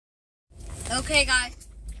Okay, guys,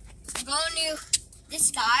 we're going to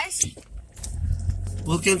disguise.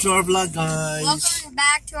 Welcome to our vlog, guys. Welcome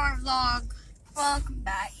back to our vlog. Welcome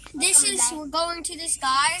back. We're going to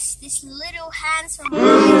disguise this little handsome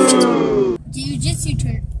Jiu-jitsu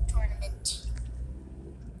tournament.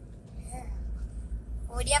 Yeah.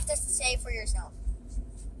 What do you have to say for yourself?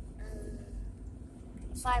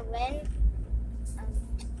 If I win, I'm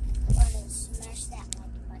going to smash that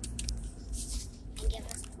like button and give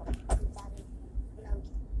us everybody no.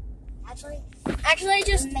 Actually,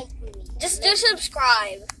 just do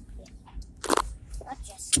subscribe. Yeah. Not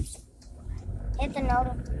just subscribe. Hit the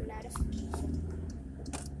notification.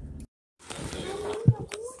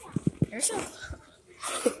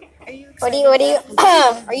 What do you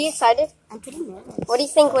are you excited? I'm pretty nervous. What do you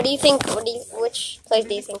think? Which place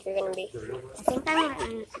do you think you're gonna be? I think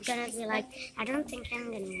I'm gonna be like, I don't think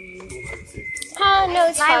I'm gonna win. No,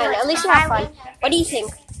 it's fine. At least you have fun. What do you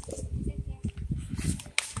think?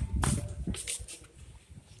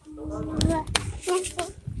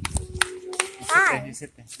 Hi.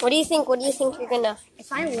 What do you think you're gonna?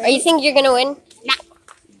 If I win, Are you think you're gonna win? No.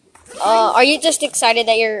 Are you just excited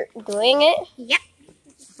that you're doing it? Yep.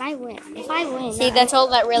 If I win. See, that's all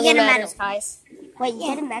that really you get a matters, medal. guys. Wait, you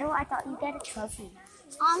get a medal? I thought you get a trophy.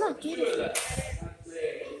 Oh, look, you did.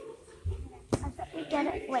 I thought we get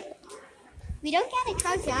it. Wait. We don't get a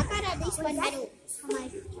trophy. I got at least one medal.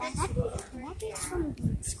 That is from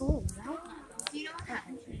school, right? You know what?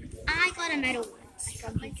 I got a medal once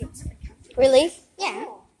from jiu-jitsu. Really? Yeah.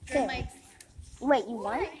 Good. Wait, you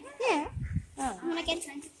won? Yeah. Oh. I'm gonna get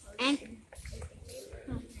some. And.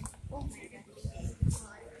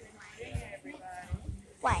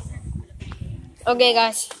 Why? Okay,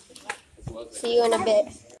 guys. See you in a bit.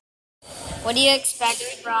 What do you expect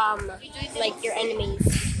from like your enemies?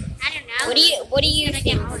 I don't know. What do you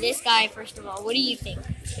think for this guy? First of all, what do you think?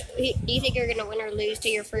 Do you think you're gonna win or lose to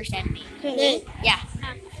your first enemy? Yeah.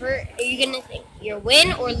 Are you gonna think you're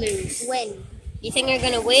win or lose? Win. You think you're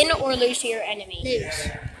gonna win or lose to your enemy? Lose.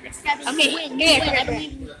 Okay.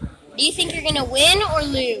 Win. Do you think you're gonna win or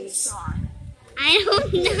lose? I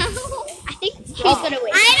don't know. I think he's gonna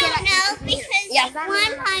win. I don't know because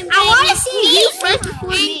one time I want to see you first before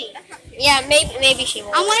me. Yeah, maybe she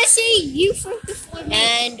will. I want to see you first before me.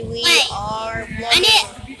 And we are. I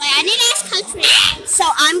need to ask Coach me. So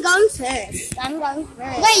I'm going first.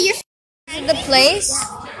 Wait, you're. This is the place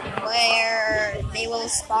where they will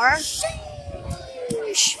spar.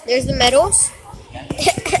 There's the medals. Give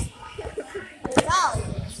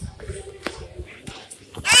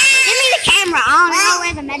me the camera. I don't know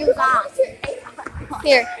where the medals are.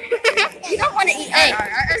 Here. You don't want to eat. Hey.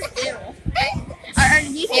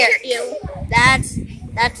 You think Here. you're ew?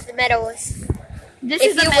 That's the medals.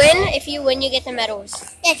 If you win, you get the medals.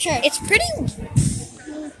 Yeah, sure. It's pretty.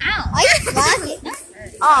 Ow. I love it.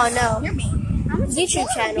 Oh no. You're mean. YouTube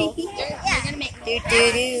channel. Yeah. You're gonna make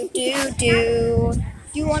Do.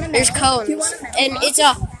 Do you want a medal? There's cones, and it's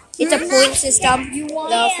a point system.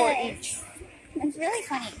 For each. It's really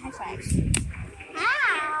funny. High five. Ow.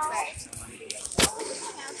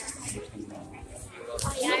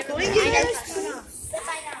 Oh, yeah, I know.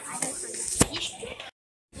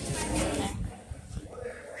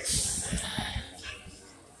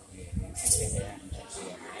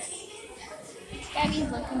 Gabby's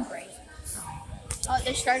looking great. Oh,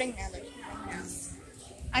 they're starting now.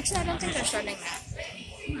 Actually, I don't think they're starting now.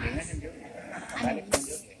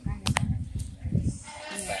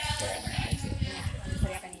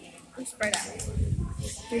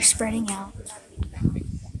 They're spreading out.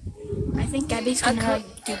 I think Gabby's gonna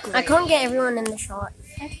do great. I can't get everyone in the shot.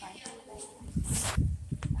 That's fine.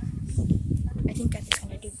 I think Gabby's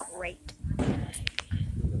gonna do great.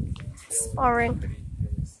 Sparring.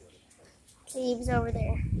 Cave's over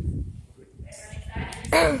there.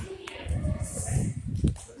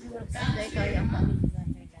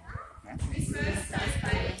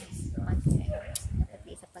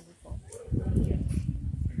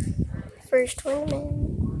 First tournament.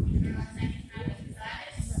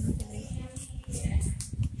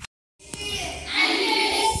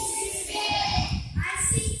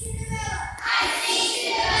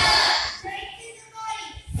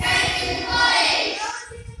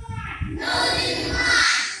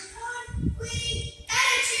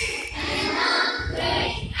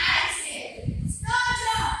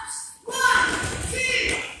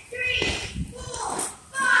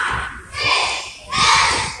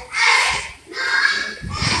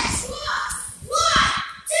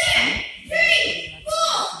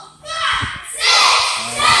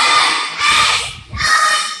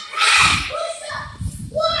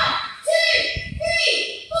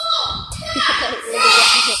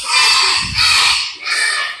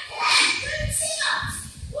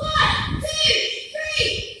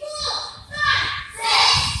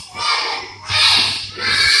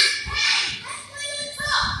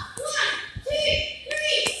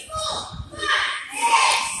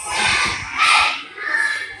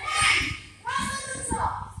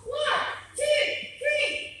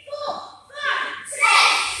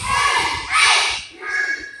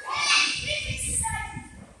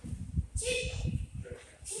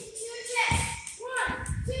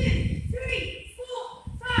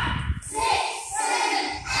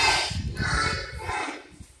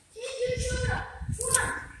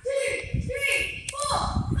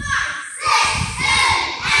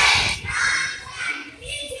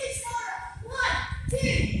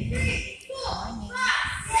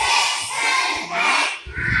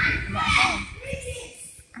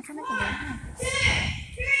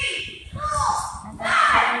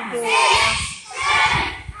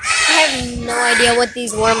 no idea what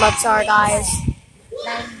these warm-ups are, guys.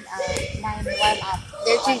 9 warm up.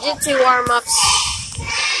 They're jiu-jitsu warm-ups.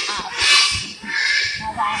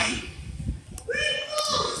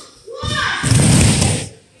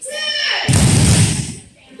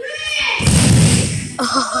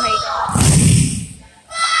 Oh my god.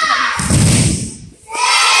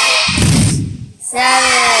 7.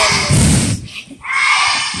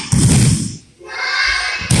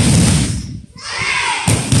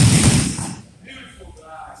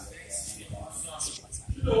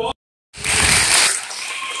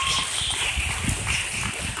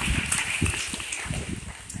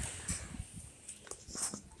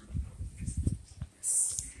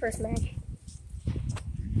 First match.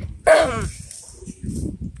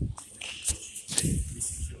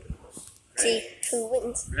 See who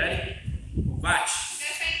wins. Ready? Watch.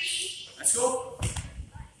 Let's go.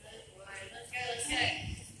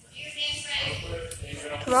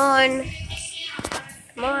 Come on.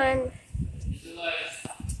 Come on.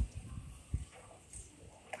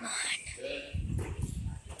 Come on.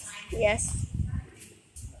 Yes.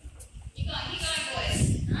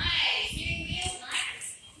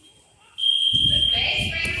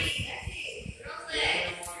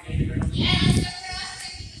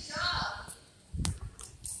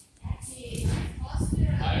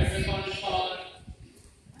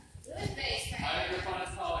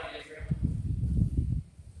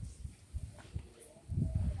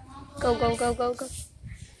 Go, go, go, go, go.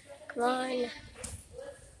 Come on.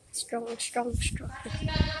 Strong, strong, strong.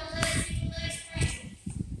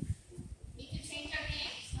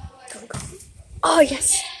 Go, go. Oh,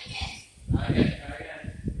 yes.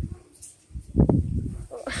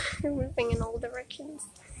 You're moving in all directions.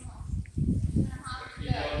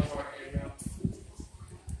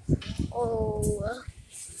 Oh.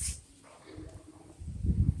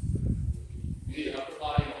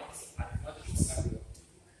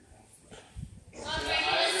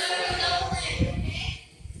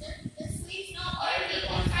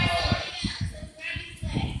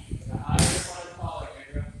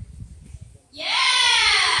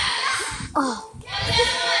 Oh.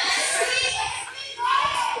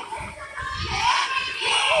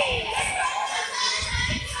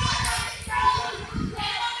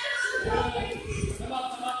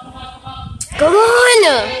 Come on!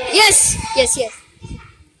 Yes! Yes, yes.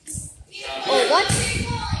 Oh, what?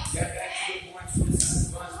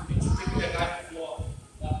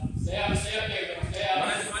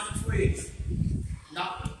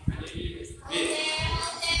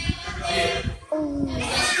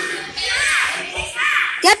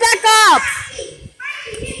 Get back up!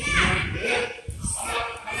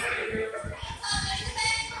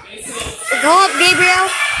 Go up, Gabriel.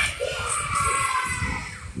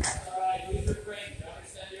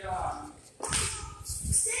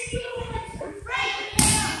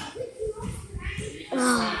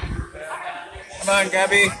 Come on,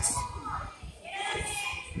 Gabby.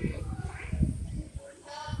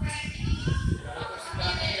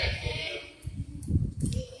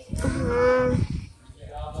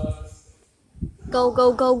 Go,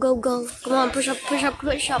 go, go, go, go. Come on, push up, push up,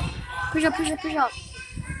 push up. Push up, push up, push up.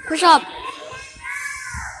 Push up.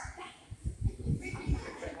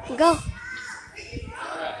 Go.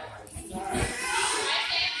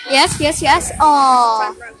 Yes, yes, yes.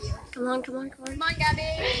 Oh. Come on, come on, come on. Come on, Gabby.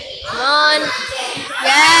 Come on.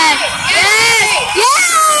 Yes. Yes.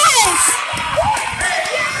 Yes.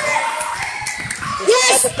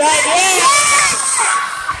 Yes.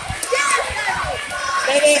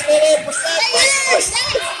 Steady, steady, push up,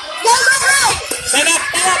 Go, go, go. stand up,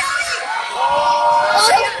 stand up.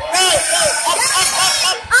 Up.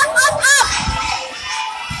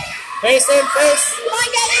 Face in, face. Come on,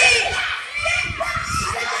 Gabby.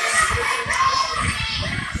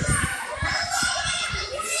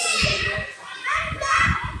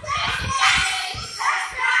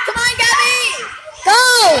 Come on, Gabby. Go.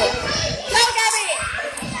 Go, Gabby.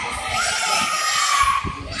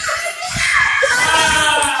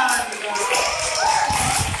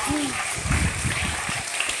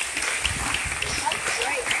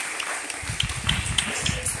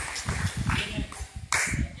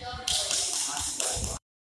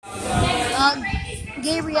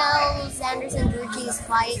 Gabriel Sanderson Drucci's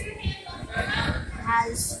fight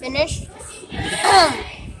has finished. And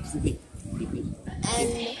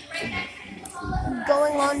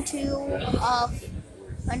going on to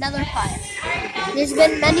another fight. There's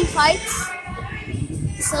been many fights.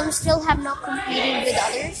 Some still have not competed with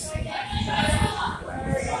others.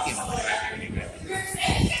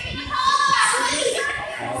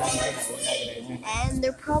 And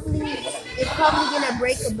They're probably gonna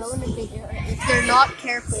break a bone if they're not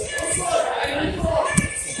careful.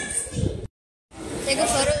 Take a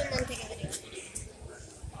photo and then take a video.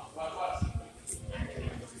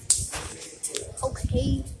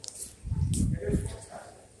 Okay.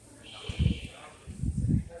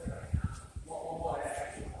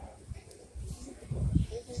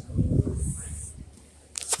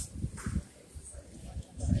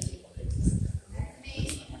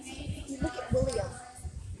 Look at William.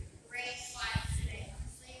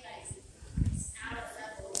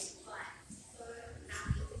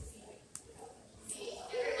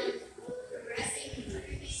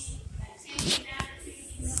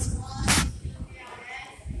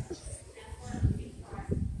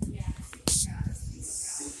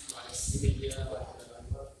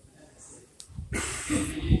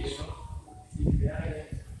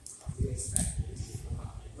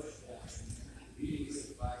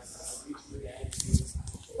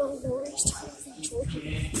 Well, the worst time in Georgia.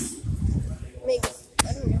 Maybe.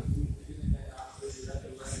 I don't know.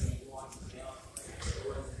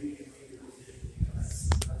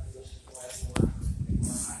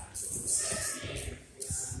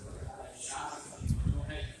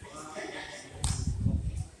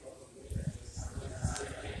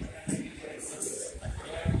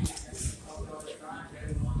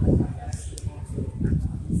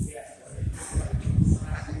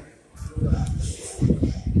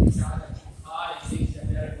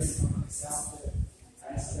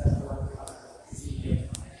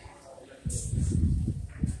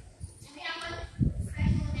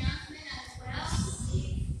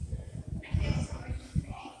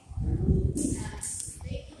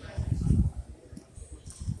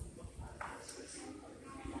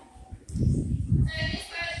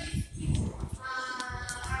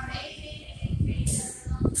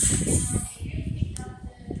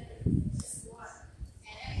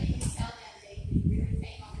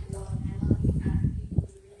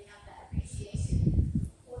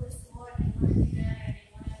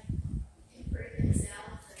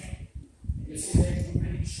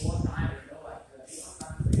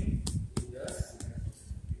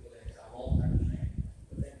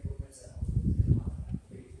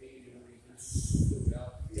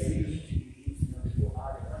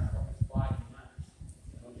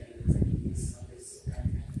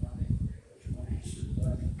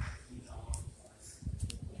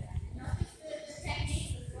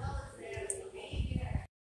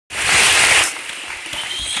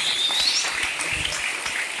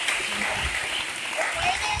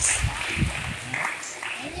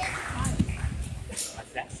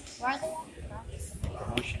 Where are they at?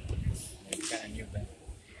 Promotion. They've got a new band.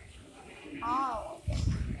 Oh, okay.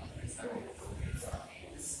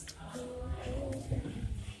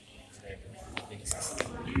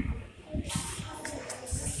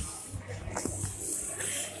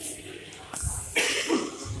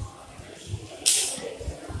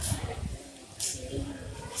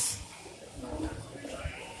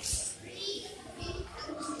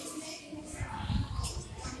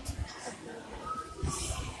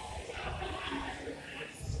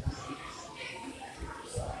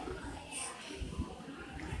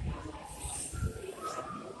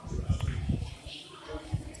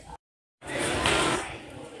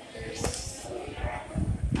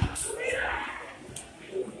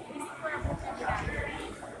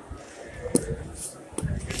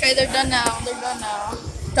 Okay, they're done now. They're done now.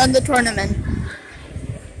 Done the tournament.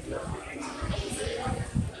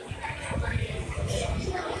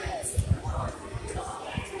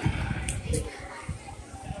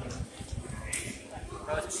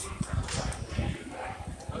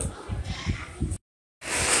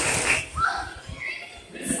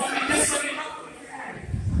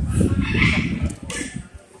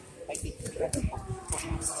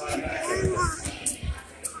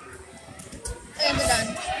 And they're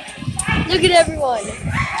done. Look at everyone.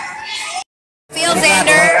 Feel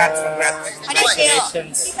Xander. How do you feel?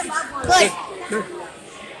 Good.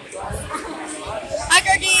 Hi,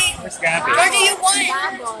 Georgie. Where's Gabby? Georgie, you won.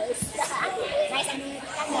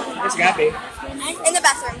 Where's Gabby? In the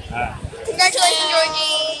bathroom. Congratulations,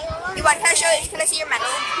 Georgie. You won. Can I see your medal?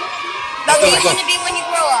 That's what you want to be when you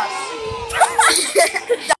grow up.